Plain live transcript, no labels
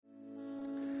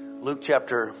Luke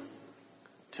chapter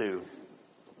 2,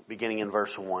 beginning in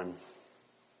verse 1.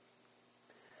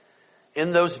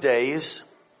 In those days,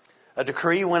 a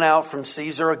decree went out from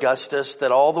Caesar Augustus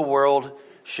that all the world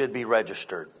should be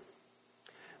registered.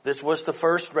 This was the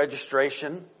first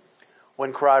registration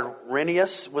when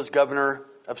Quirinius was governor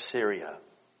of Syria.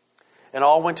 And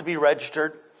all went to be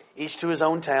registered, each to his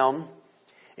own town.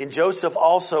 And Joseph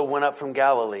also went up from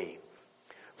Galilee,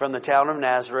 from the town of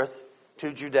Nazareth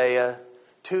to Judea,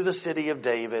 to the city of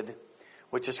David,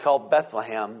 which is called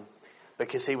Bethlehem,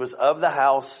 because he was of the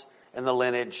house and the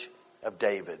lineage of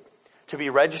David, to be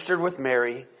registered with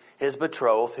Mary, his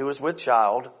betrothed, who was with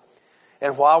child.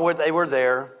 And while they were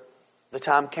there, the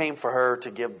time came for her to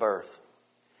give birth.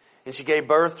 And she gave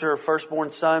birth to her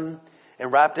firstborn son,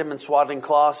 and wrapped him in swaddling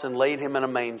cloths, and laid him in a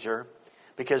manger,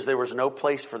 because there was no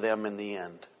place for them in the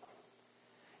inn.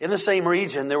 In the same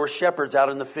region, there were shepherds out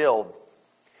in the field,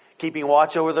 keeping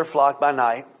watch over their flock by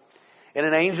night. And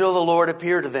an angel of the Lord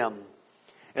appeared to them,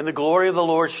 and the glory of the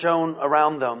Lord shone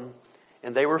around them,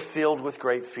 and they were filled with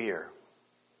great fear.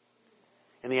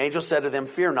 And the angel said to them,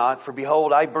 "Fear not, for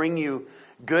behold, I bring you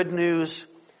good news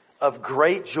of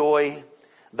great joy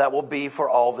that will be for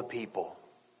all the people.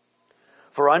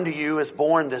 For unto you is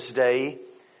born this day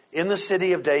in the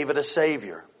city of David a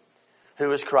Savior,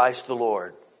 who is Christ the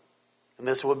Lord. And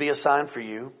this will be a sign for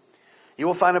you. You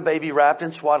will find a baby wrapped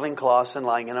in swaddling cloths and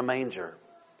lying in a manger."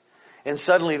 And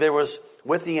suddenly there was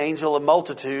with the angel a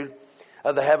multitude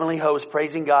of the heavenly host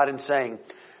praising God and saying,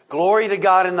 "Glory to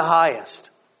God in the highest,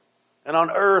 and on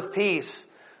earth peace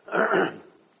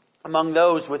among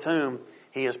those with whom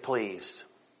he is pleased."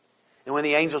 And when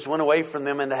the angels went away from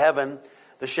them into heaven,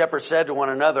 the shepherds said to one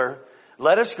another,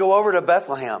 "Let us go over to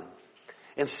Bethlehem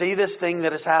and see this thing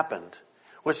that has happened,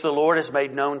 which the Lord has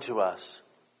made known to us."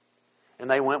 And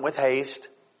they went with haste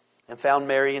and found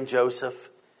Mary and Joseph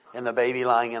and the baby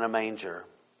lying in a manger.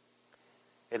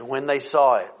 And when they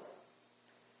saw it,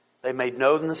 they made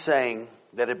known the saying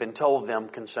that had been told them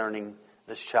concerning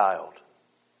this child.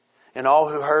 And all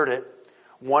who heard it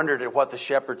wondered at what the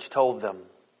shepherds told them.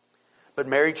 But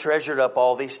Mary treasured up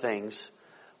all these things,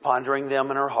 pondering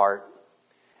them in her heart.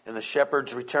 And the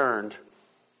shepherds returned,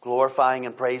 glorifying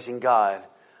and praising God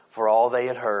for all they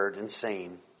had heard and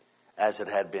seen, as it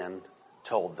had been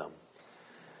told them.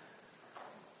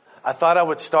 I thought I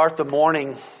would start the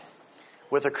morning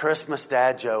with a Christmas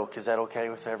dad joke. Is that okay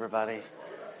with everybody?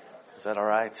 Is that all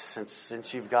right,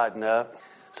 since you've gotten up?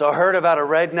 So I heard about a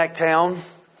redneck town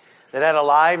that had a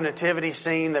live nativity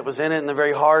scene that was in it in the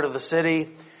very heart of the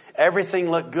city. Everything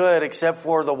looked good except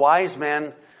for the wise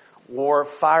men wore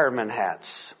fireman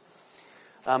hats.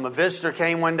 A visitor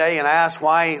came one day and asked,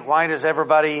 why do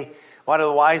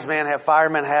the wise men have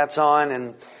fireman hats on?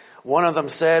 And one of them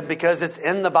said, because it's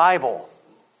in the Bible.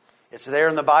 It's there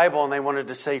in the Bible, and they wanted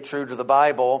to stay true to the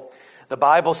Bible. The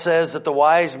Bible says that the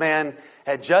wise man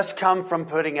had just come from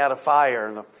putting out a fire.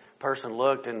 And the person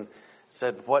looked and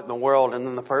said, "What in the world?" And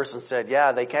then the person said,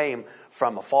 "Yeah, they came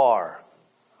from afar."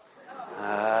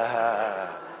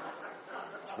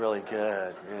 It's really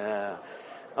good. Yeah.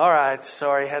 All right.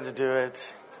 Sorry, had to do it.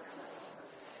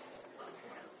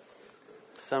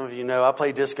 Some of you know I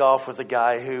play disc golf with a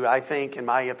guy who I think, in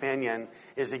my opinion,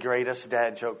 is the greatest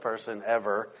dad joke person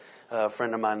ever. A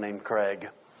friend of mine named Craig.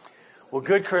 Well,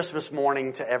 good Christmas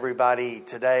morning to everybody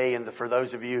today, and for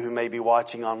those of you who may be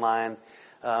watching online,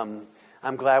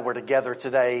 I'm glad we're together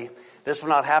today. This will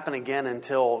not happen again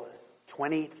until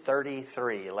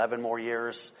 2033, 11 more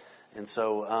years, and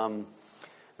so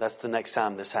that's the next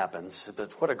time this happens.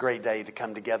 But what a great day to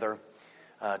come together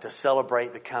to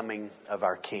celebrate the coming of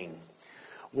our King.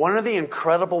 One of the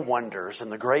incredible wonders and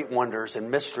the great wonders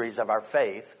and mysteries of our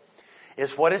faith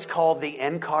is what is called the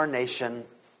incarnation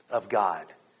of God.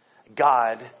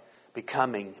 God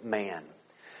becoming man.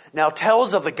 Now,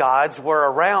 tales of the gods were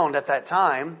around at that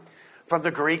time from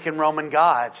the Greek and Roman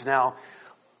gods. Now,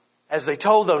 as they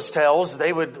told those tales,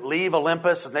 they would leave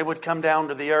Olympus and they would come down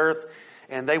to the earth,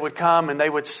 and they would come and they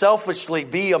would selfishly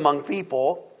be among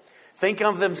people, think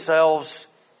of themselves,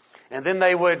 and then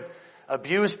they would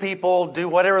abuse people, do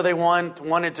whatever they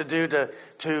wanted to do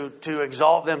to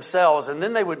exalt themselves. And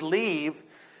then they would leave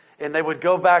and they would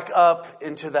go back up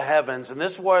into the heavens. And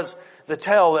this was the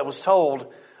tale that was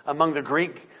told among the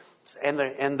Greek and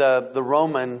the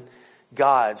Roman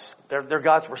gods. Their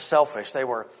gods were selfish. They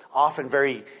were often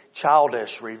very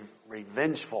childish,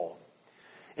 revengeful.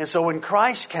 And so when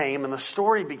Christ came and the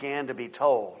story began to be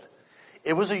told,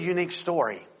 it was a unique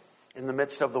story in the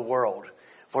midst of the world.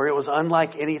 For it was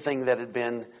unlike anything that had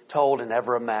been told and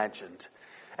ever imagined.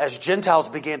 As Gentiles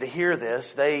began to hear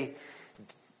this, they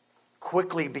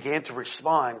quickly began to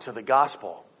respond to the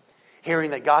gospel.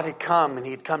 hearing that God had come and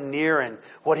He had come near and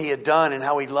what He had done and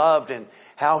how He loved and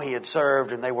how He had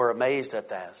served, and they were amazed at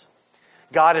that.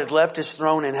 God had left His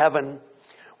throne in heaven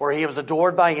where He was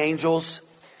adored by angels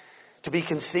to be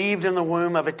conceived in the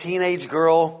womb of a teenage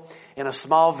girl in a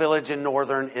small village in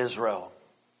northern Israel.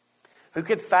 Who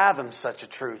could fathom such a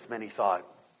truth, many thought.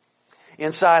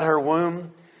 Inside her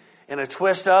womb, in a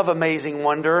twist of amazing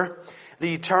wonder,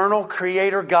 the eternal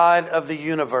Creator God of the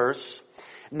universe,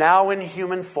 now in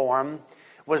human form,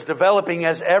 was developing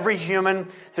as every human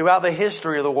throughout the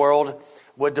history of the world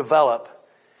would develop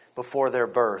before their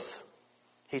birth.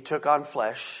 He took on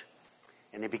flesh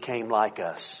and He became like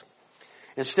us.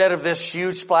 Instead of this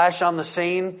huge splash on the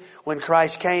scene when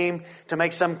Christ came to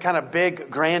make some kind of big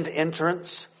grand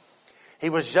entrance, He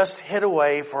was just hid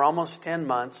away for almost 10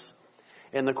 months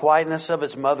in the quietness of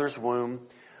His mother's womb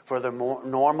for the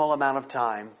normal amount of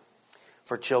time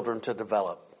for children to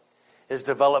develop. His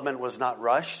development was not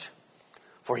rushed,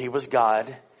 for He was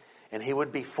God, and He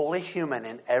would be fully human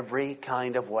in every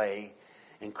kind of way,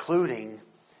 including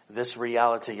this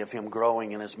reality of Him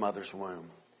growing in His mother's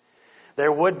womb.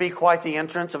 There would be quite the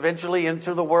entrance eventually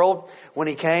into the world when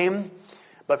He came,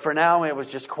 but for now it was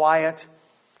just quiet,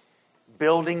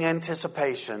 building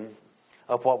anticipation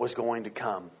of what was going to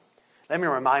come. Let me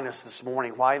remind us this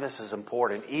morning why this is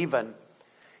important. Even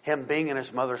Him being in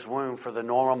His mother's womb for the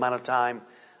normal amount of time,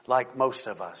 like most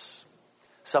of us.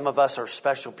 Some of us are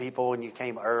special people and you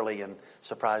came early and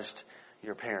surprised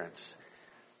your parents.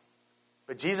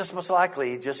 But Jesus most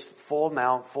likely just full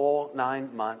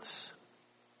 9 months.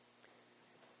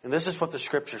 And this is what the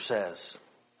Scripture says.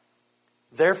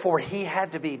 Therefore, He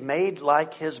had to be made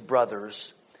like His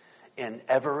brothers in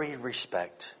every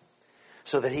respect,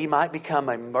 so that He might become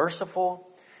a merciful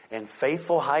and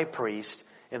faithful high priest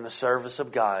in the service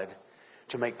of God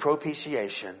to make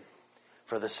propitiation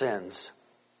for the sins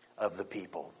of the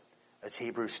people. That's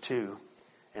Hebrews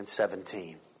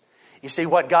 2:17. You see,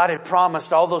 what God had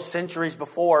promised all those centuries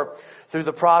before through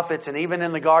the prophets and even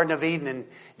in the Garden of Eden in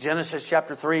Genesis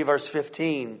chapter 3 verse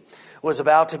 15 was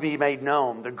about to be made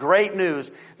known. The great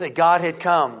news that God had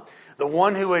come, the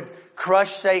one who would crush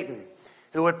Satan,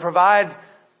 who would provide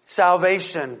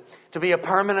salvation to be a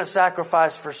permanent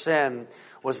sacrifice for sin,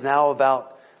 was now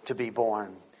about to be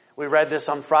born. We read this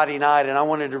on Friday night, and I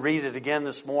wanted to read it again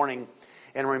this morning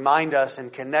and remind us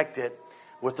and connect it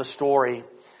with the story.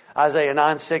 Isaiah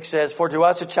 9:6 says, "For to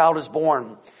us a child is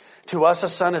born, to us a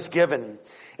son is given,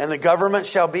 and the government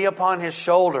shall be upon His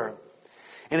shoulder.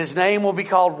 And His name will be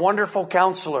called Wonderful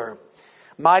Counselor,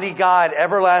 Mighty God,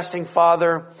 Everlasting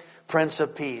Father, Prince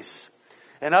of Peace.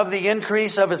 And of the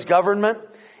increase of His government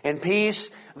and peace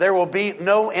there will be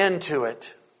no end to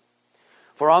it.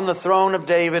 For on the throne of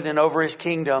David and over His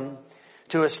kingdom,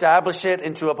 to establish it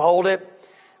and to uphold it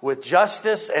with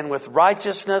justice and with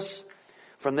righteousness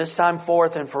from this time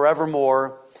forth and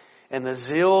forevermore. And the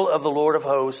zeal of the Lord of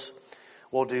hosts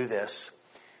will do this."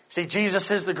 See, Jesus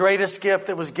is the greatest gift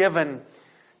that was given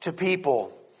to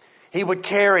people. He would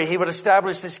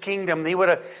establish this kingdom. He would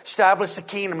establish the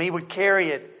kingdom. He would carry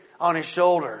it on His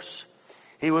shoulders.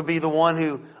 He would be the one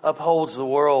who upholds the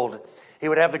world. He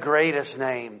would have the greatest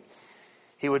name.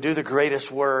 He would do the greatest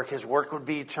work. His work would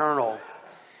be eternal.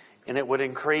 And it would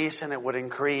increase and it would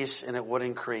increase and it would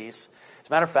increase. As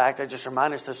a matter of fact, I just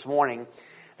remind us this morning,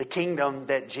 the kingdom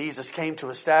that Jesus came to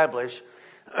establish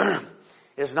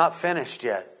is not finished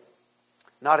yet.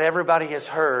 Not everybody has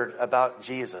heard about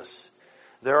Jesus.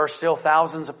 There are still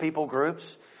thousands of people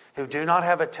groups who do not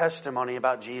have a testimony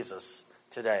about Jesus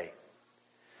today.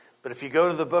 But if you go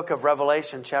to the book of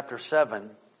Revelation chapter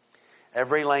 7,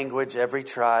 every language, every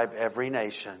tribe, every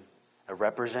nation, a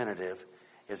representative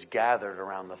is gathered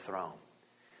around the throne.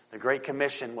 The Great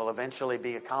Commission will eventually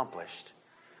be accomplished,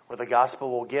 where the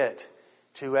gospel will get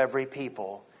to every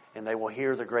people and they will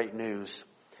hear the great news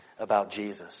about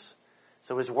Jesus.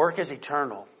 So His work is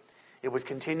eternal. It would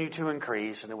continue to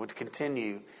increase and it would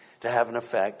continue to have an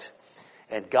effect.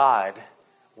 And God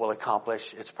will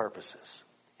accomplish its purposes.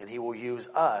 And He will use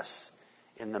us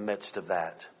in the midst of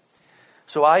that.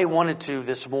 So I wanted to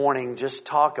this morning just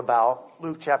talk about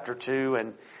Luke chapter 2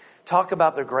 and talk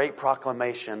about the great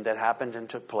proclamation that happened and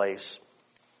took place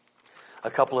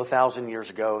a couple of thousand years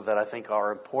ago that I think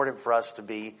are important for us to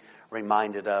be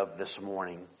reminded of this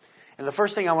morning. And the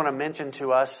first thing I want to mention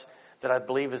to us that I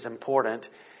believe is important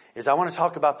is I want to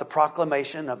talk about the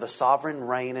proclamation of the sovereign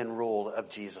reign and rule of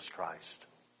Jesus Christ.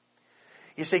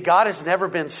 You see, God has never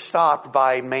been stopped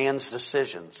by man's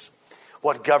decisions.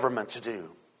 What government to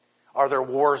do? Are there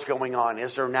wars going on?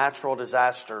 Is there natural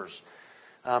disasters?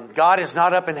 God is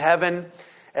not up in heaven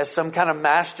as some kind of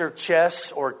master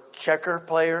chess or checker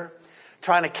player,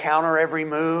 trying to counter every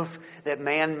move that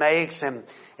man makes, and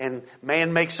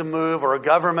man makes a move, or a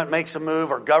government makes a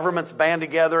move, or governments band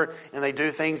together and they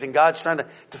do things, and God's trying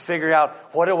to figure out,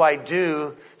 what do I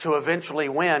do to eventually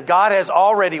win? God has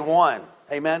already won.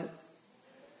 Amen?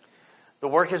 The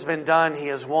work has been done. He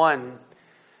has won.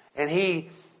 And He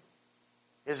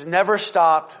is never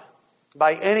stopped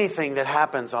by anything that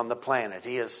happens on the planet.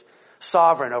 He is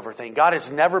sovereign over things. God has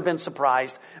never been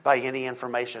surprised by any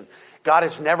information. God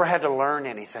has never had to learn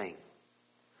anything.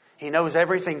 He knows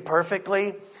everything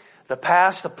perfectly, the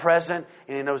past, the present,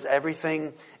 and He knows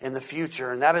everything in the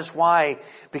future. And that is why,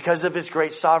 because of His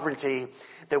great sovereignty,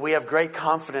 that we have great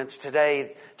confidence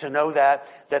today to know that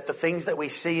the things that we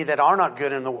see that are not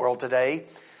good in the world today,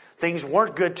 things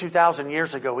weren't good 2,000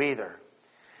 years ago either.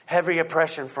 Heavy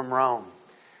oppression from Rome.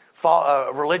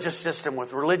 A religious system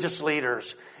with religious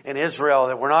leaders in Israel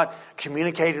that were not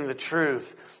communicating the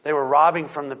truth. They were robbing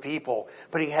from the people,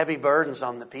 putting heavy burdens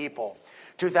on the people.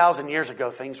 2,000 years ago,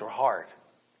 things were hard.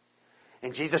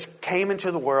 And Jesus came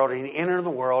into the world, and He entered the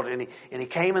world, and he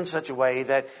came in such a way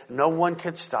that no one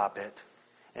could stop it,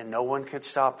 and no one could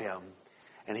stop Him.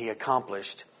 And He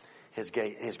accomplished His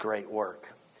great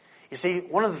work. You see,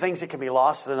 one of the things that can be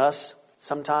lost in us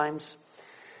sometimes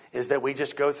is that we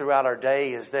just go throughout our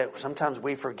day, is that sometimes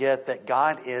we forget that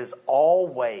God is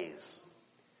always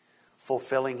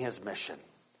fulfilling His mission.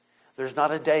 There's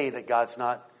not a day that God's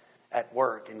not at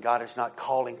work and God is not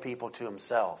calling people to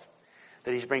Himself.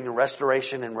 That He's bringing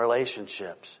restoration in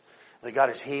relationships. That God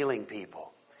is healing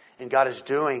people. And God is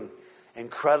doing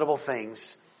incredible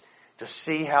things to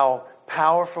see how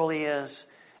powerful He is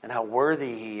and how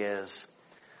worthy He is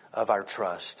of our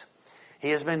trust. He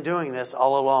has been doing this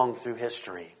all along through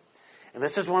history. And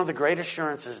this is one of the great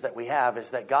assurances that we have,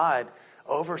 is that God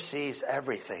oversees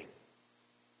everything.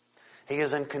 He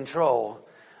is in control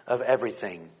of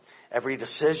everything. Every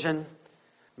decision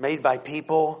made by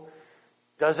people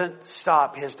doesn't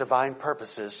stop His divine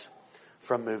purposes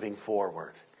from moving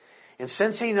forward. And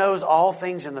since He knows all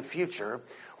things in the future,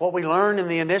 what we learn in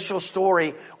the initial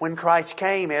story when Christ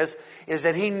came is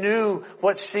that He knew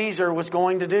what Caesar was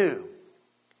going to do.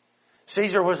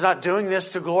 Caesar was not doing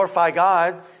this to glorify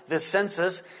God, this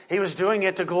census. He was doing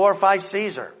it to glorify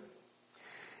Caesar.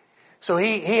 So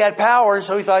he had power, and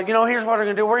so he thought, here's what we're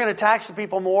going to do. We're going to tax the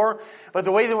people more, but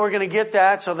the way that we're going to get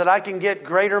that so that I can get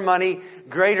greater money,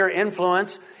 greater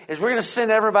influence, is we're going to send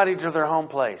everybody to their home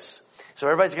place. So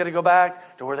everybody's going to go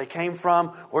back to where they came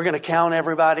from. We're going to count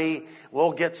everybody.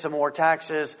 We'll get some more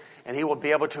taxes, and he will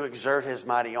be able to exert his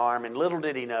mighty arm. And little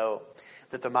did he know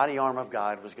that the mighty arm of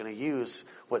God was going to use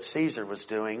what Caesar was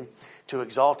doing to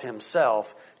exalt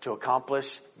himself to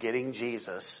accomplish getting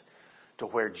Jesus to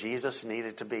where Jesus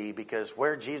needed to be. Because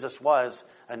where Jesus was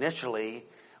initially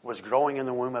was growing in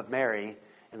the womb of Mary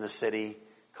in the city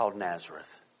called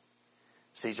Nazareth.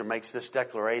 Caesar makes this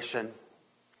declaration.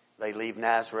 They leave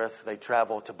Nazareth. They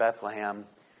travel to Bethlehem,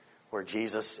 where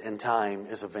Jesus in time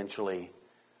is eventually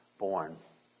born.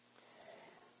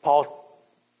 Paul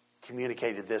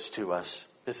communicated this to us.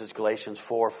 This is Galatians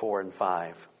 4 and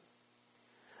 5.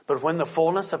 But when the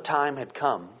fullness of time had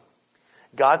come,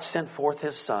 God sent forth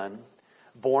His Son,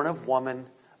 born of woman,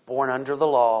 born under the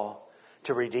law,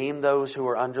 to redeem those who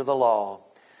are under the law,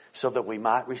 so that we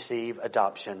might receive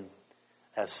adoption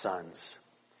as sons.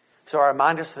 So I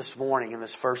remind us this morning in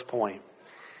this first point,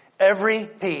 every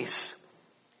piece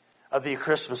of the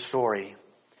Christmas story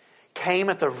came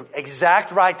at the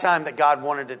exact right time that God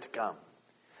wanted it to come.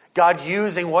 God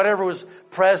using whatever was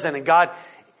present, and God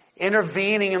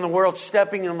intervening in the world,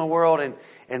 stepping in the world,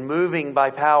 and moving by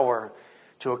power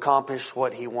to accomplish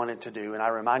what He wanted to do. And I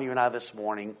remind you and I this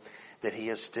morning that He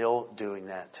is still doing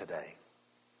that today.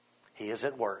 He is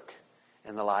at work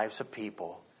in the lives of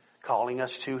people, calling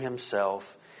us to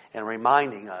Himself and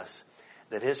reminding us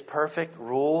that His perfect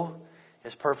rule,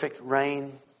 His perfect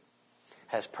reign,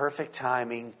 has perfect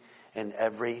timing in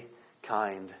every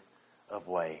kind of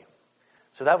way.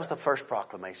 So that was the first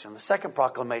proclamation. The second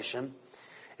proclamation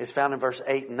is found in verse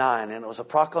 8 and 9, and it was a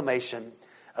proclamation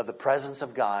of the presence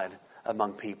of God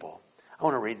among people. I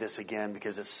want to read this again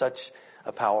because it's such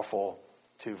a powerful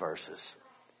 2 verses.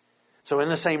 So in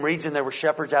the same region there were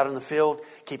shepherds out in the field,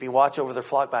 keeping watch over their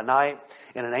flock by night,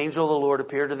 and an angel of the Lord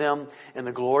appeared to them, and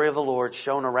the glory of the Lord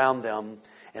shone around them,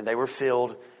 and they were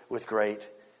filled with great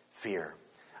fear.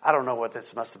 I don't know what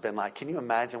this must have been like. Can you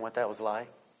imagine what that was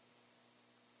like?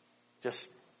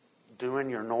 Just doing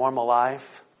your normal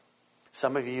life.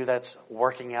 Some of you, that's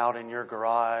working out in your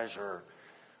garage,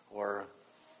 or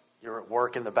you're at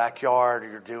work in the backyard, or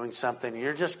you're doing something.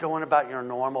 You're just going about your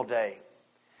normal day.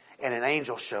 And an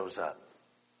angel shows up.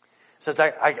 Says,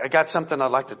 I got something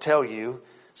I'd like to tell you.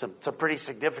 some pretty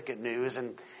significant news.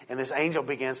 And this angel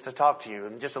begins to talk to you.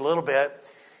 In just a little bit,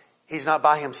 he's not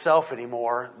by himself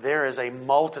anymore. There is a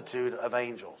multitude of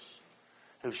angels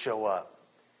who show up.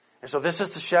 And so this is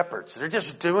the shepherds. They're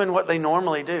just doing what they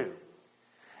normally do.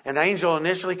 An angel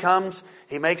initially comes.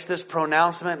 He makes this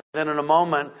pronouncement. Then in a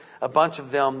moment, a bunch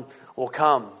of them will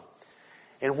come.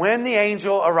 And when the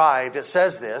angel arrived, it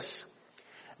says this,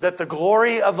 that the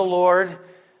glory of the Lord...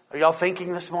 Are y'all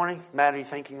thinking this morning? Matt, are you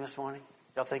thinking this morning?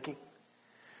 Y'all thinking?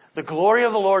 The glory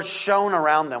of the Lord shone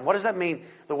around them. What does that mean,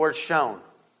 the word shone?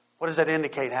 What does that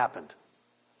indicate happened?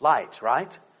 Light,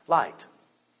 right? Light.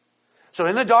 So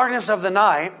in the darkness of the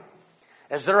night,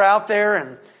 as they're out there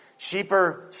and sheep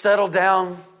are settled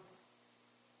down,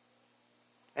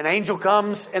 an angel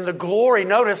comes and the glory,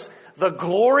 notice, the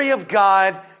glory of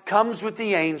God comes with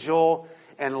the angel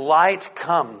and light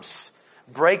comes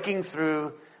breaking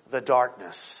through the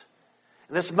darkness.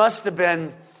 This must have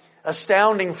been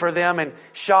astounding for them and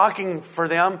shocking for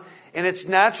them. And it's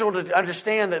natural to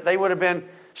understand that they would have been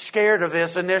scared of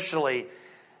this initially.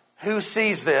 Who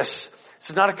sees this?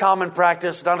 It's not a common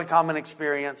practice, not a common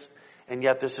experience. And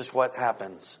yet this is what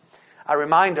happens. I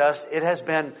remind us, it has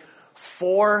been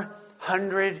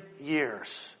 400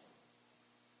 years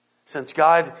since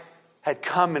God had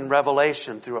come in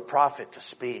revelation through a prophet to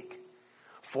speak.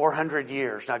 400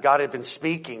 years. Now God had been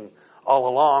speaking all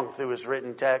along through His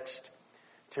written text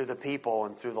to the people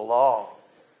and through the law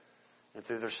and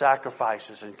through their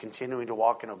sacrifices and continuing to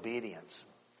walk in obedience.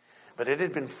 But it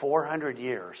had been 400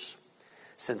 years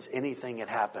since anything had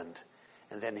happened.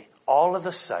 And then all of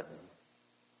a sudden,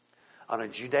 on a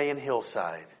Judean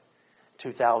hillside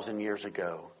 2,000 years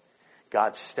ago,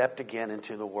 God stepped again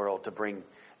into the world to bring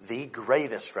the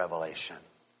greatest revelation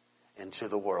into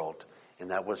the world. And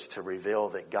that was to reveal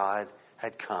that God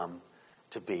had come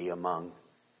to be among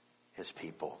His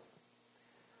people.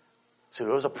 So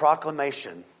it was a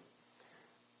proclamation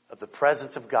of the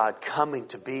presence of God coming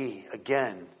to be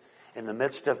again in the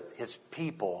midst of His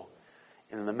people,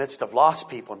 in the midst of lost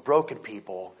people and broken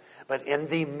people, but in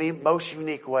the most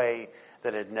unique way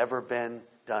that had never been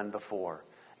done before.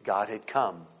 God had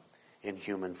come in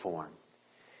human form.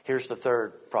 Here's the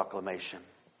third proclamation.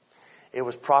 It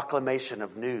was proclamation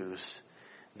of news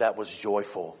that was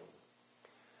joyful.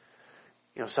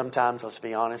 You know, sometimes, let's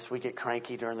be honest, we get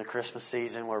cranky during the Christmas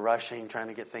season. We're rushing, trying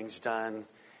to get things done,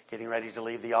 getting ready to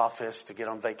leave the office, to get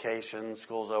on vacation,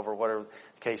 school's over, whatever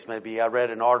the case may be. I read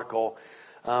an article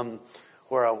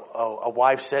where a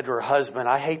wife said to her husband,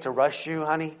 "I hate to rush you,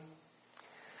 honey,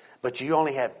 but you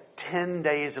only have 10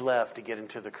 days left to get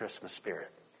into the Christmas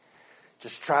spirit."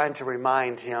 Just trying to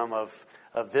remind him of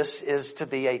this is to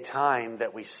be a time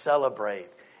that we celebrate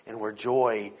and where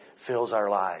joy fills our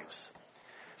lives.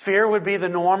 Fear would be the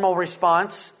normal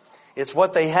response. It's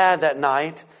what they had that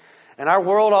night. And our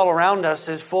world all around us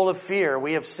is full of fear.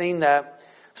 We have seen that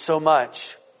so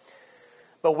much.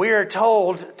 But we are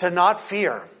told to not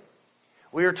fear.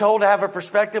 We are told to have a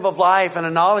perspective of life and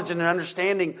a knowledge and an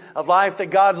understanding of life that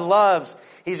God loves.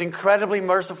 He's incredibly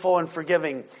merciful and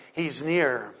forgiving. He's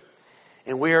near.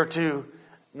 And we are to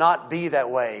not be that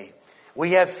way.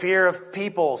 We have fear of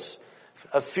peoples,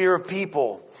 of fear of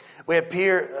people. We have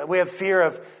fear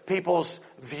of people's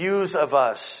views of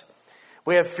us.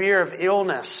 We have fear of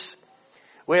illness.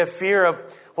 We have fear of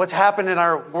what's happened in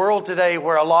our world today,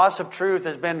 where a loss of truth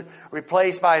has been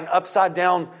replaced by an upside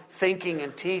down thinking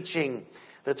and teaching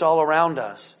that's all around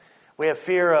us. We have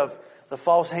fear of the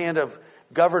false hand of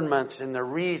governments and their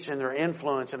reach and their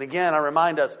influence. And again, I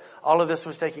remind us, all of this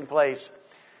was taking place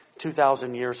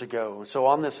 2,000 years ago. So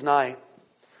on this night,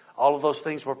 all of those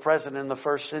things were present in the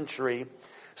first century.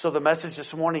 So the message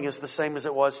this morning is the same as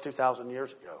it was 2,000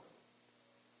 years ago.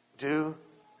 Do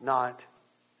not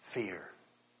fear.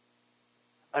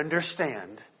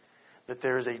 Understand that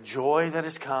there is a joy that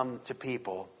has come to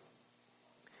people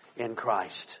in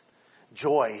Christ.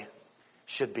 Joy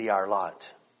should be our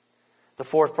lot. The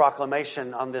fourth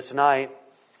proclamation on this night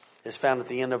is found at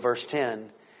the end of verse 10.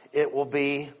 It will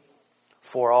be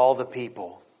for all the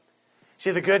people.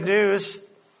 See, the good news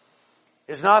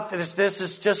is not that this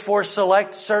is just for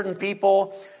select certain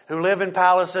people who live in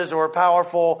palaces or are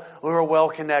powerful, who are well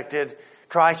connected.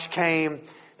 Christ came.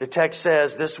 The text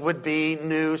says this would be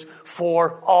news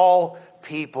for all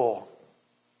people.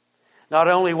 Not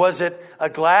only was it a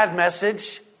glad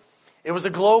message, it was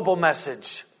a global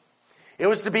message. It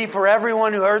was to be for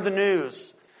everyone who heard the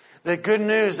news. The good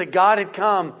news that God had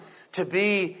come to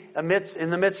be in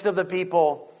the midst of the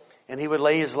people, and He would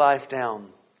lay His life down.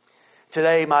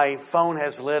 Today, my phone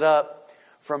has lit up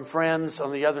from friends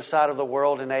on the other side of the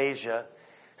world in Asia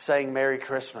saying Merry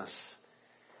Christmas.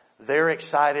 they're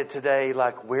excited today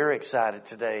like we're excited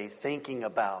today, thinking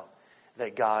about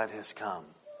that God has come.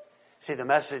 See, the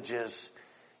message is,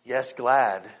 yes,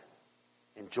 glad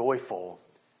and joyful,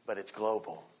 but it's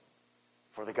global.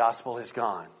 For the gospel has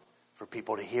gone for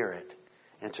people to hear it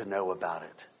and to know about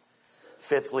it.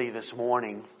 Fifthly, this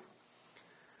morning,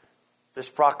 this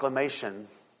proclamation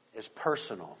is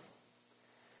personal.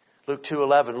 Luke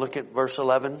 2:11, look at verse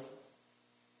 11.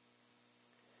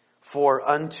 For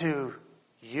unto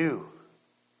you,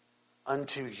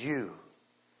 unto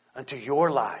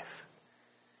your life,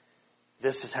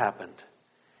 this has happened.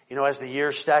 You know, as the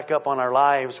years stack up on our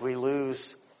lives, we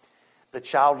lose the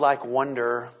childlike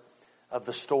wonder of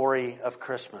the story of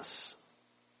Christmas.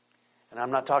 And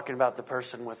I'm not talking about the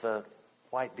person with a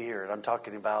white beard. I'm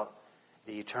talking about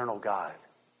the eternal God.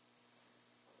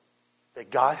 That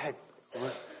God had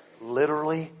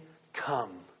literally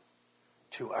come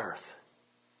to earth.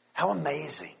 How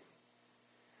amazing.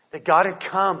 That God had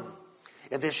come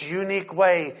in this unique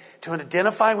way to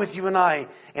identify with you and I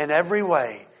in every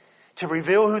way. To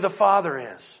reveal who the Father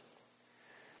is.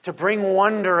 To bring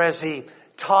wonder as He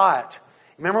taught.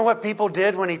 Remember what people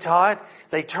did when He taught?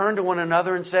 They turned to one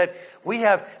another and said, we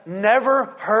have never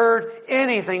heard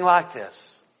anything like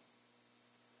this.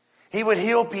 He would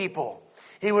heal people.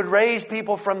 He would raise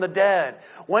people from the dead.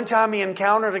 One time He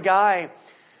encountered a guy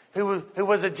who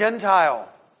was a Gentile,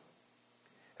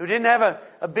 who didn't have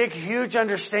a big, huge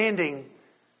understanding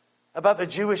about the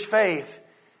Jewish faith.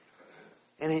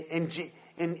 And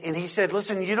he said,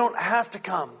 listen, you don't have to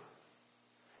come.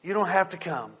 You don't have to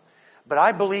come. But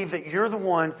I believe that you're the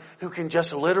one who can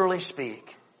just literally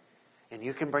speak. And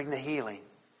you can bring the healing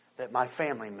that my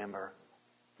family member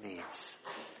needs.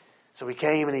 So he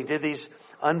came and he did these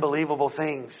unbelievable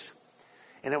things.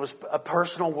 And it was a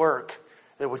personal work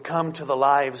that would come to the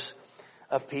lives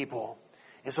of people.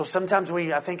 And so sometimes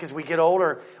I think as we get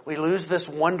older, we lose this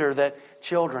wonder that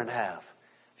children have.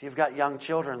 If you've got young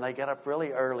children, they get up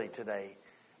really early today,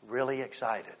 really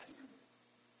excited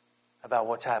about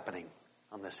what's happening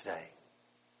on this day.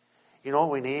 You know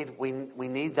what we need? We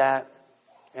need that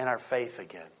in our faith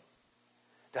again.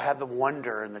 To have the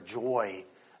wonder and the joy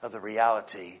of the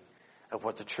reality of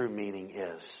what the true meaning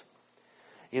is.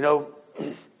 You know,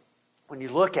 when you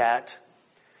look at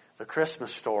the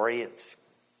Christmas story, it's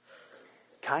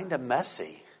kind of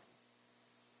messy.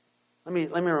 Let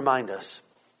me remind us.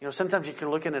 You know, sometimes you can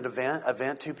look at an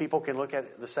event. Two people can look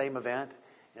at the same event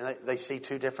and they see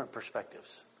two different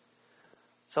perspectives.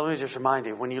 So let me just remind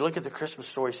you, when you look at the Christmas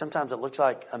story, sometimes it looks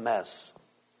like a mess.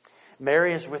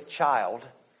 Mary is with child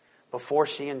before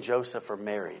she and Joseph are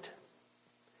married.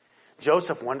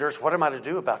 Joseph wonders, what am I to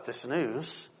do about this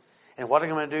news? And what am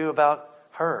I going to do about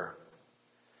her?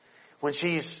 When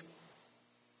she's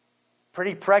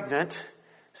pretty pregnant,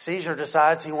 Caesar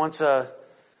decides he wants a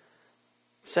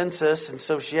census, and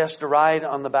so she has to ride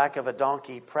on the back of a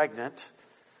donkey pregnant.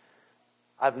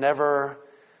 I've never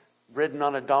ridden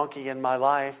on a donkey in my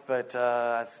life, but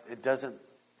it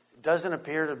doesn't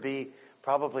appear to be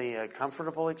probably a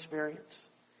comfortable experience.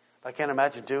 I can't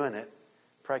imagine doing it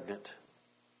pregnant.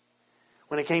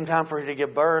 When it came time for her to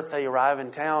give birth, they arrive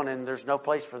in town and there's no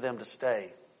place for them to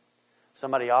stay.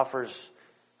 Somebody offers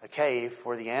a cave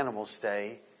where the animals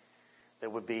stay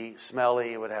that would be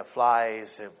smelly, it would have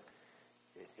flies,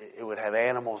 it would have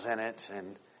animals in it,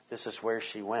 and this is where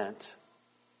she went.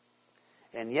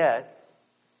 And yet,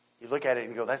 you look at it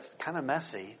and go, that's kind of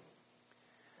messy.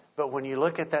 But when you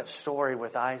look at that story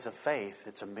with eyes of faith,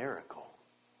 it's a miracle.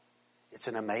 It's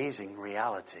an amazing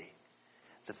reality.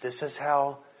 That this is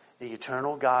how the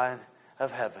eternal God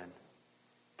of heaven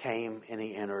came and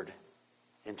He entered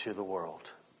into the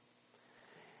world.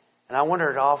 And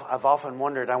I've often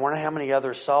wondered, I wonder how many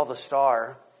others saw the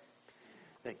star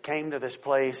that came to this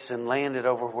place and landed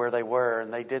over where they were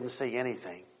and they didn't see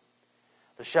anything.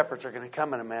 The shepherds are going to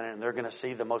come in a minute and they're going to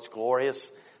see the most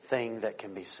glorious thing that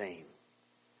can be seen.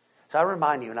 So I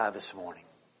remind you and I this morning,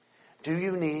 do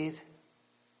you need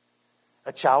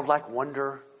a childlike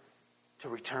wonder to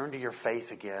return to your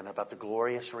faith again about the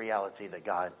glorious reality that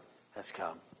God has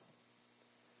come?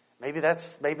 Maybe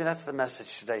that's the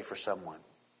message today for someone.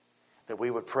 That we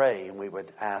would pray and we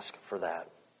would ask for that.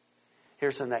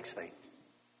 Here's the next thing.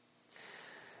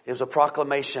 It was a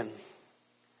proclamation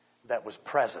that was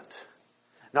present.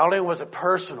 Not only was it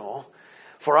personal,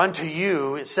 for unto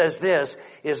you, it says this,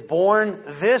 is born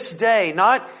this day,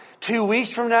 not 2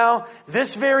 weeks from now,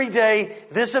 this very day,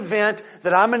 this event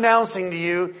that I'm announcing to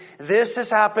you, this has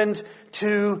happened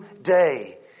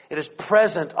today. It is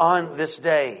present on this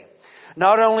day.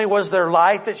 Not only was there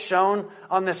light that shone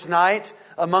on this night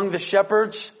among the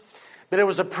shepherds, but it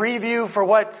was a preview for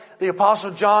what the Apostle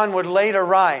John would later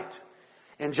write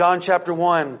in John chapter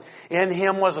 1, in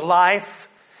him was life,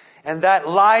 and that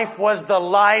life was the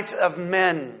light of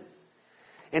men.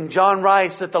 And John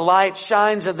writes that the light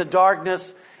shines in the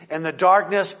darkness, and the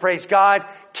darkness, praise God,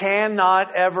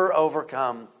 cannot ever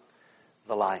overcome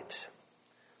the light.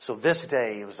 So this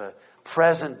day, it was a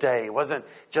present day. It wasn't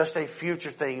just a future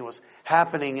thing. It was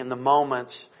happening in the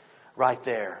moments right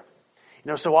there.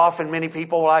 So often many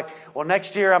people are like, well,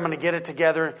 next year I'm going to get it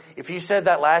together. If you said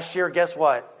that last year, guess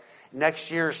what? Next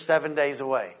year is 7 days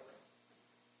away.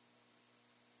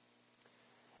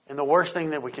 And the worst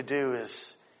thing that we could do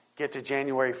is get to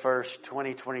January 1st,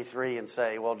 2023 and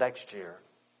say, well, next year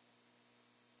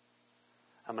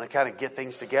I'm going to kind of get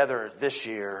things together this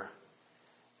year,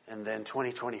 and then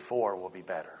 2024 will be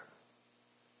better.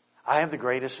 I have the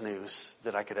greatest news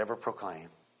that I could ever proclaim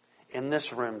in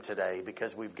this room today,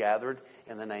 because we've gathered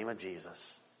in the name of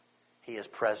Jesus. He is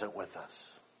present with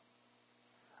us.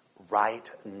 Right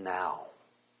now,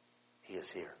 He is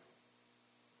here.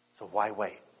 So why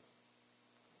wait?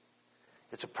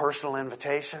 It's a personal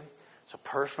invitation. It's a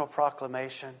personal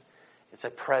proclamation. It's a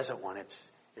present one.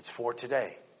 It's for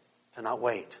today, to not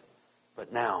wait,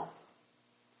 but now.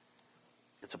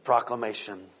 It's a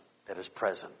proclamation that is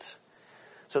present.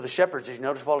 So the shepherds, did you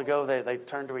notice a while ago, they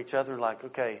turned to each other and like,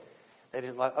 okay, they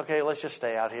didn't like, okay, let's just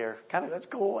stay out here. Kind of, that's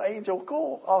cool, angel,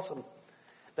 cool, awesome.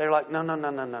 They're like,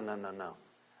 no.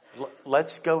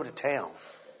 Let's go to town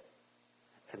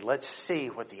and let's see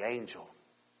what the angel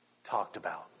talked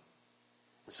about.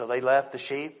 And so they left the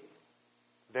sheep,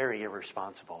 very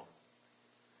irresponsible.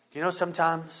 Do you know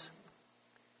sometimes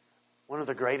one of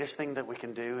the greatest things that we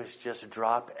can do is just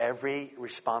drop every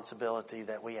responsibility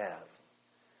that we have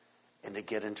and to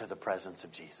get into the presence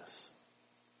of Jesus.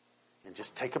 And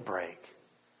just take a break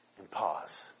and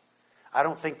pause. I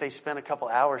don't think they spent a couple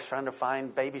hours trying to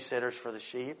find babysitters for the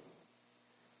sheep.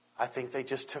 I think they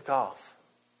just took off.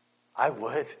 I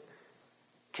would.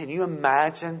 Can you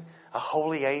imagine a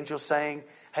holy angel saying,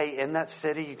 hey, in that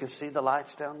city you can see the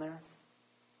lights down there?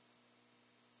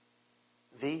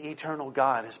 The eternal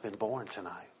God has been born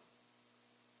tonight.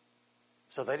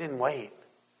 So they didn't wait.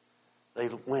 They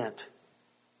went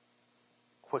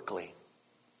quickly.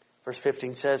 Verse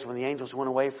 15 says, when the angels went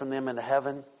away from them into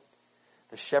heaven,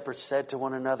 the shepherds said to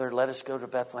one another, let us go to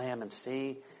Bethlehem and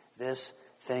see this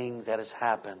thing that has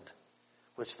happened,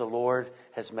 which the Lord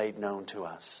has made known to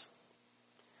us.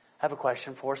 I have a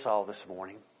question for us all this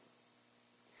morning.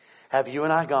 Have you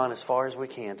and I gone as far as we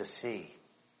can to see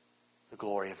the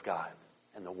glory of God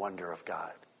and the wonder of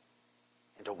God,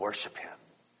 and to worship Him,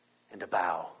 and to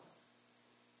bow,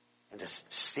 and to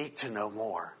seek to know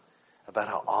more about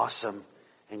how awesome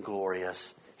and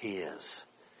glorious He is?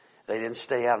 They didn't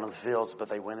stay out in the fields, but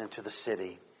they went into the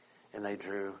city and they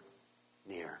drew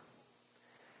near.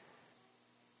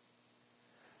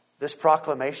 This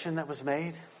proclamation that was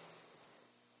made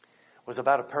was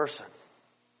about a person.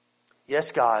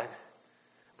 Yes, God,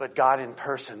 but God in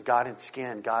person, God in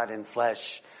skin, God in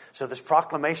flesh. So this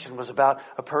proclamation was about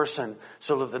a person.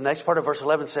 So the next part of verse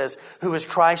 11 says, who is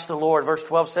Christ the Lord? Verse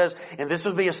 12 says, and this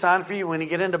will be a sign for you when you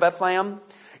get into Bethlehem.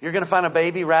 You're going to find a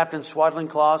baby wrapped in swaddling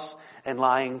cloths and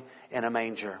lying in a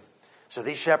manger. So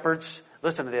these shepherds,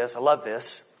 listen to this, I love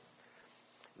this.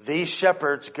 These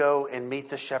shepherds go and meet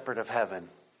the shepherd of heaven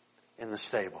in the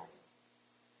stable.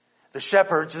 The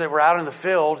shepherds that were out in the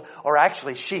field are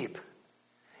actually sheep.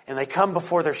 And they come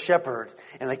before their shepherd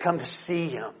and they come to see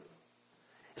Him.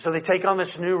 So they take on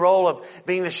this new role of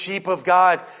being the sheep of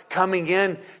God, coming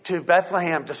in to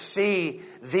Bethlehem to see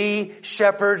the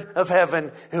shepherd of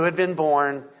heaven who had been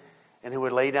born and who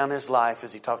would lay down His life,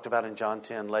 as He talked about in John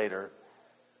 10 later,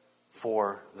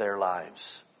 for their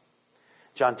lives.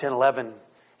 John 10:11,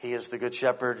 He is the good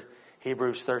shepherd.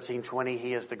 Hebrews 13:20,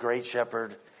 He is the great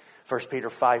shepherd. 1 Peter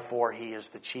 5:4, He is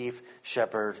the chief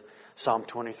shepherd. Psalm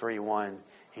 23:1,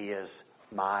 He is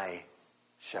my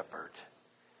shepherd.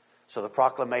 So the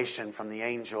proclamation from the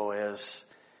angel is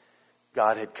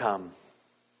God had come.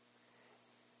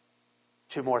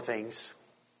 Two more things.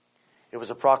 It was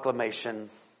a proclamation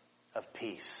of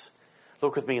peace.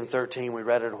 Look with me in 13. We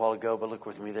read it a while ago, but look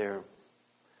with me there.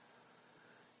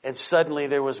 And suddenly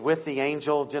there was with the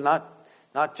angel,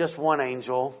 not just one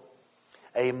angel,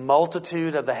 a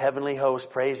multitude of the heavenly host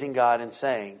praising God and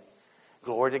saying,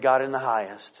 glory to God in the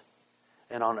highest,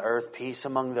 and on earth peace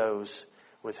among those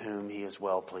with whom He is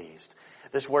well pleased.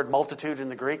 This word multitude in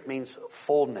the Greek means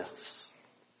fullness.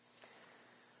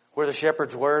 Where the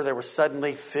shepherds were, they were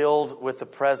suddenly filled with the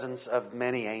presence of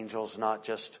many angels, not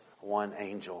just one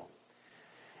angel.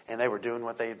 And they were doing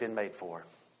what they had been made for,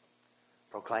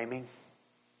 proclaiming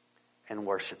and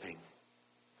worshiping.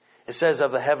 It says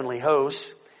of the heavenly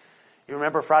hosts. You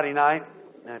remember Friday night,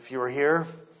 if you were here,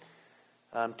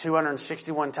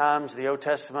 261 times the Old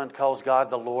Testament calls God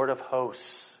the Lord of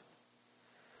hosts.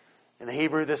 In the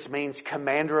Hebrew, this means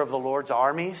commander of the Lord's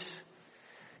armies.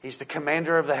 He's the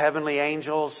commander of the heavenly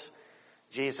angels.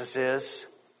 Jesus is.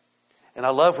 And I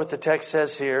love what the text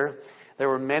says here. There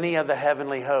were many of the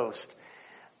heavenly host.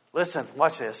 Listen,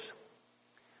 watch this.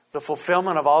 The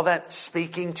fulfillment of all that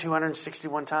speaking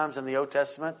 261 times in the Old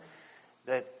Testament,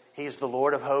 that He's the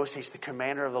Lord of hosts, He's the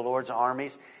commander of the Lord's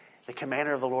armies. The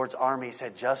commander of the Lord's armies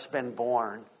had just been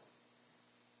born.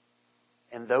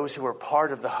 And those who were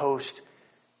part of the host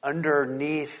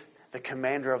underneath the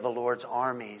commander of the Lord's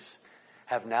armies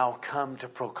have now come to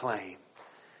proclaim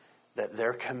that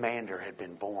their commander had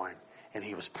been born and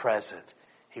he was present.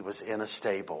 He was in a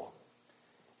stable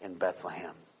in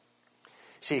Bethlehem.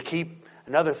 See,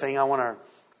 another thing I want to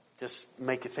just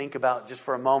make you think about just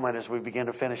for a moment as we begin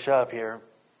to finish up here.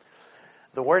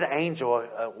 The word angel,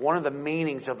 one of the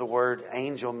meanings of the word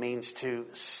angel means to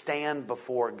stand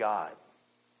before God.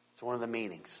 It's one of the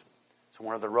meanings. It's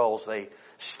one of the roles. They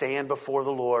stand before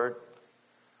the Lord,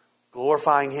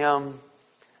 glorifying Him,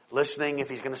 listening if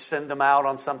He's going to send them out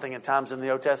on something at times in the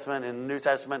Old Testament. In the New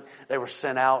Testament, they were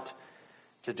sent out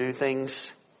to do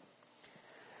things.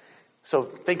 So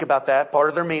think about that. Part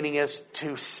of their meaning is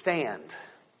to stand.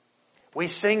 We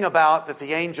sing about that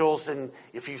the angels, and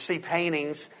if you see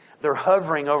paintings, they're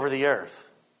hovering over the earth.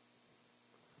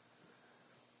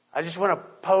 I just want to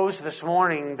pose this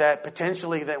morning that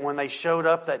potentially that when they showed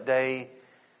up that day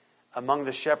among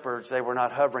the shepherds, they were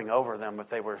not hovering over them, but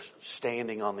they were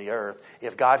standing on the earth.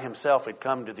 If God Himself had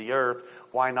come to the earth,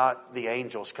 why not the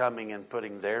angels coming and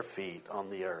putting their feet on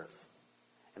the earth?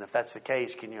 And if that's the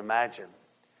case, can you imagine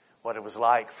what it was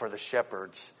like for the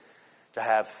shepherds to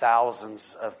have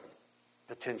thousands of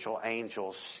potential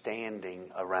angels standing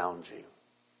around you?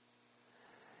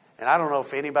 And I don't know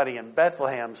if anybody in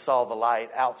Bethlehem saw the light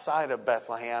outside of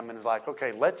Bethlehem and was like,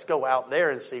 okay, let's go out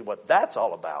there and see what that's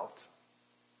all about.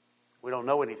 We don't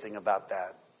know anything about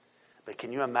that. But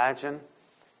can you imagine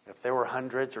if there were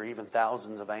hundreds or even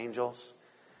thousands of angels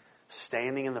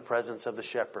standing in the presence of the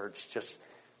shepherds, just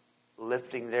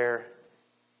lifting their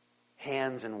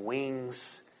hands and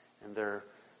wings, and they're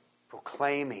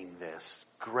proclaiming this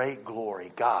great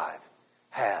glory. God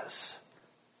has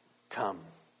come.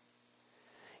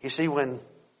 You see, when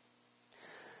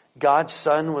God's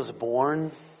Son was born,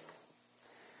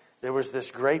 there was this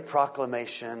great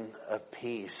proclamation of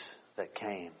peace that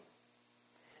came.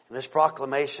 And this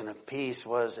proclamation of peace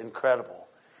was incredible.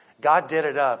 God did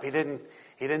it up. He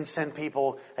didn't send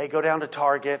people, hey, go down to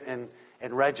Target and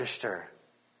register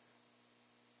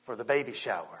for the baby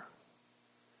shower.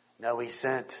 No, He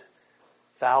sent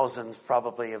thousands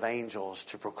probably of angels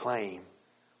to proclaim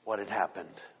what had happened.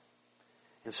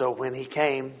 And so when He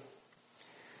came,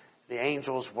 the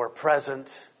angels were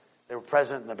present. They were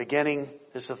present in the beginning.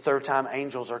 This is the third time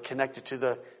angels are connected to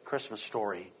the Christmas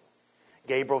story.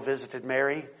 Gabriel visited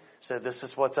Mary, said, this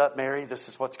is what's up, Mary. This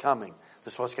is what's coming.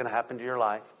 This is what's going to happen to your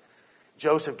life.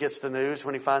 Joseph gets the news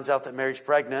when he finds out that Mary's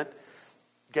pregnant.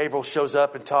 Gabriel shows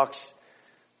up and talks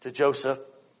to Joseph.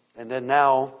 And then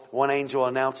now one angel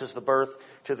announces the birth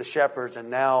to the shepherds.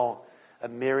 And now a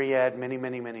myriad,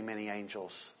 many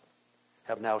angels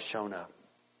have now shown up.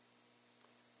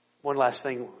 One last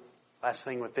thing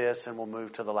with this, and we'll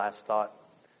move to the last thought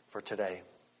for today.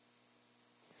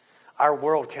 Our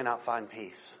world cannot find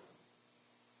peace.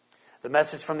 The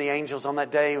message from the angels on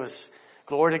that day was,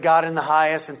 glory to God in the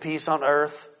highest and peace on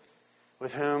earth,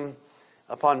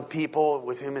 upon people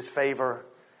with whom His favor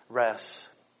rests.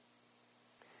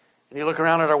 And you look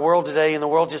around at our world today, and the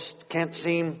world just can't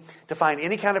seem to find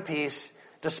any kind of peace,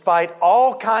 despite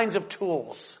all kinds of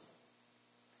tools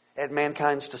at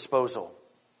mankind's disposal.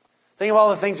 Think of all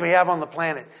the things we have on the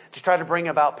planet to try to bring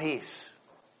about peace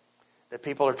that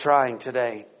people are trying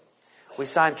today. We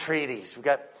signed treaties. We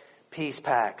got peace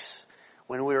pacts.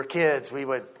 When we were kids, we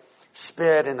would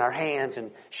spit in our hands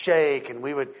and shake, and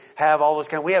we would have all those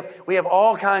kind of, we have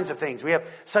all kinds of things. We have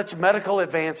such medical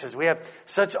advances. We have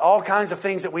such all kinds of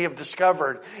things that we have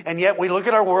discovered. And yet we look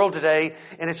at our world today,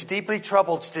 and it's deeply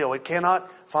troubled still. It cannot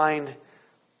find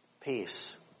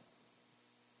peace.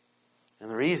 And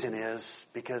the reason is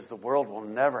because the world will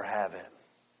never have it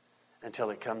until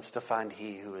it comes to find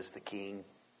He who is the King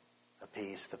of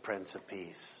peace, the Prince of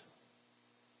Peace.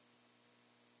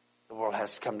 The world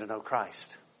has to come to know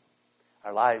Christ.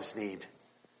 Our lives need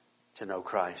to know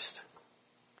Christ.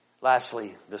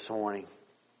 Lastly, this morning,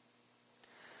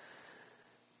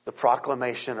 the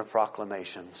proclamation of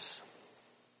proclamations.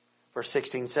 Verse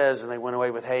 16 says, and they went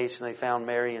away with haste, and they found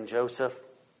Mary and Joseph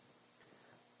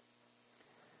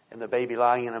and the baby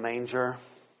lying in a manger.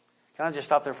 Can I just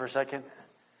stop there for a second?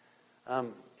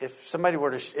 If an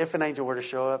angel were to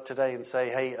show up today and say,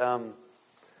 "Hey,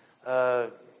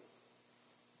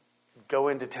 go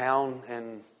into town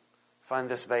and find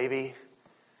this baby,"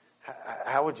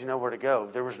 how would you know where to go?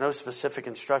 There was no specific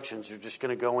instructions. You're just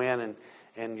going to go in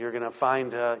and you're going to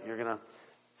find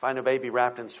a baby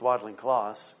wrapped in swaddling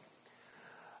cloths.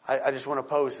 I just want to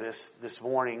pose this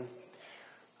morning.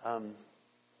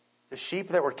 The sheep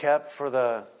that were kept for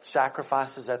the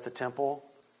sacrifices at the temple,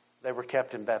 they were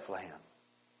kept in Bethlehem.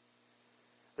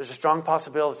 There's a strong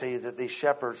possibility that these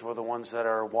shepherds were the ones that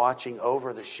are watching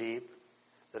over the sheep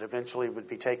that eventually would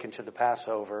be taken to the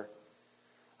Passover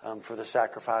for the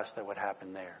sacrifice that would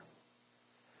happen there.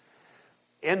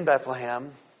 In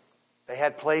Bethlehem, they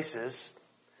had places,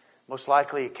 most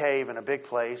likely a cave and a big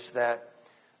place, that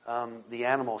the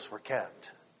animals were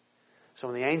kept. So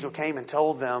when the angel came and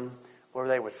told them where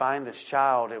they would find this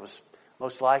child, it was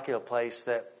most likely a place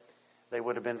that they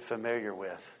would have been familiar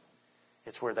with.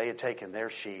 It's where they had taken their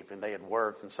sheep and they had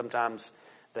worked. And sometimes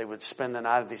they would spend the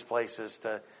night at these places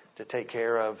to take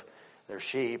care of their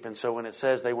sheep. And so when it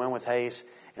says they went with haste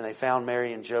and they found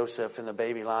Mary and Joseph and the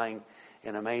baby lying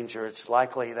in a manger, it's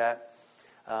likely that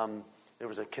there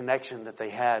was a connection that they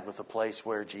had with the place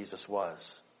where Jesus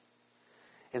was.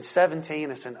 In 17,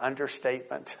 it's an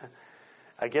understatement.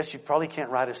 I guess you probably can't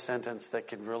write a sentence that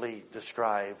can really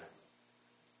describe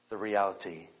the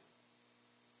reality.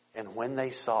 And when they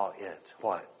saw it,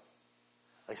 what?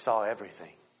 They saw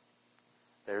everything.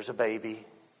 There's a baby.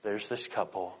 There's this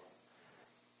couple.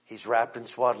 He's wrapped in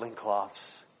swaddling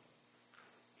cloths.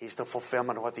 He's the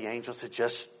fulfillment of what the angels had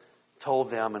just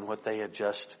told them and what they had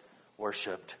just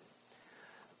worshipped.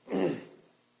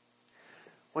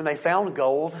 When they found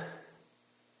gold,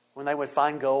 when they would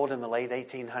find gold in the late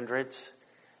 1800s,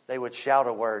 they would shout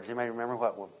a word. Do you may remember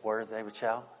what word they would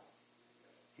shout?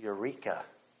 Eureka.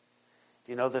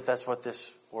 Do you know that that's what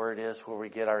this word is, where we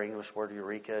get our English word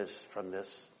eureka is from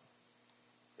this?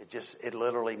 It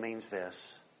literally means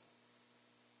this: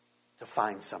 to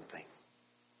find something.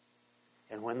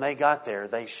 And when they got there,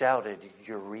 they shouted,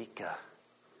 Eureka.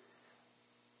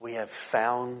 We have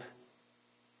found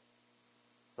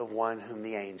the one whom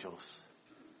the angels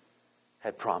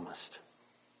had promised.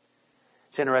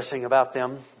 It's interesting about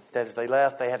them that as they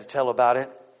left, they had to tell about it.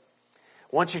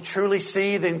 Once you truly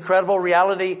see the incredible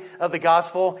reality of the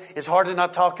gospel, it's hard to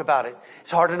not talk about it.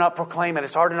 It's hard to not proclaim it.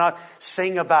 It's hard to not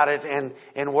sing about it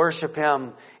and worship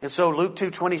Him. And so Luke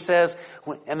 2:20 says,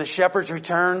 and the shepherds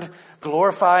returned,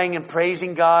 glorifying and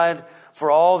praising God for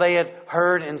all they had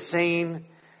heard and seen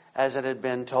as it had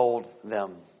been told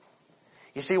them.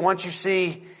 You see, once you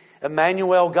see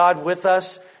Emmanuel, God with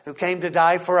us, who came to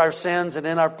die for our sins and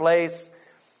in our place,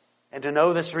 and to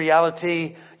know this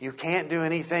reality, you can't do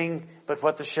anything but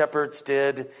what the shepherds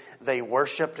did. They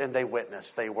worshipped and they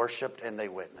witnessed. They worshipped and they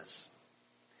witnessed.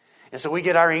 And so we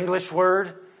get our English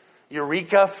word,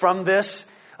 eureka, from this,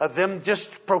 of them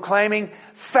just proclaiming,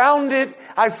 found it,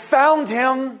 I found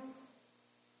Him.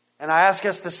 And I ask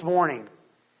us this morning,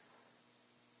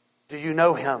 do you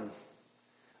know Him,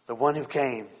 the one who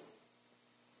came?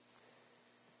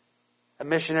 A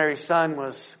missionary son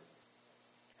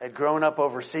had grown up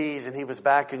overseas, and he was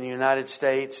back in the United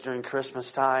States during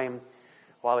Christmas time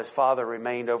while his father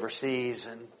remained overseas.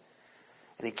 And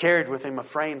he carried with him a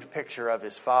framed picture of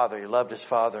his father. He loved his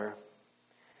father.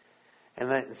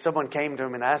 And then someone came to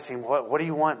him and asked him, what do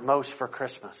you want most for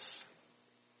Christmas?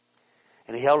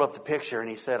 And he held up the picture and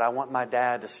he said, I want my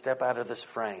dad to step out of this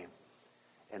frame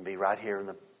and be right here in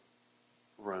the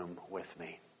room with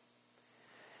me.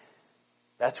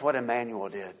 That's what Emmanuel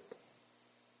did.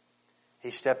 He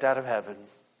stepped out of heaven.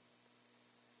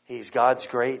 He's God's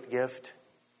great gift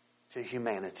to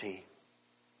humanity.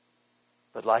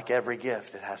 But like every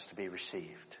gift, it has to be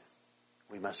received.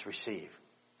 We must receive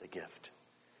the gift.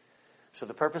 So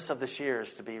the purpose of this year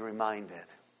is to be reminded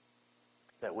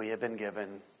that we have been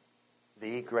given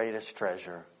the greatest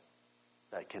treasure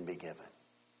that can be given.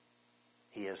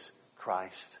 He is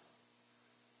Christ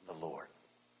the Lord.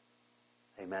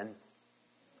 Amen.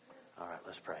 All right,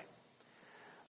 let's pray.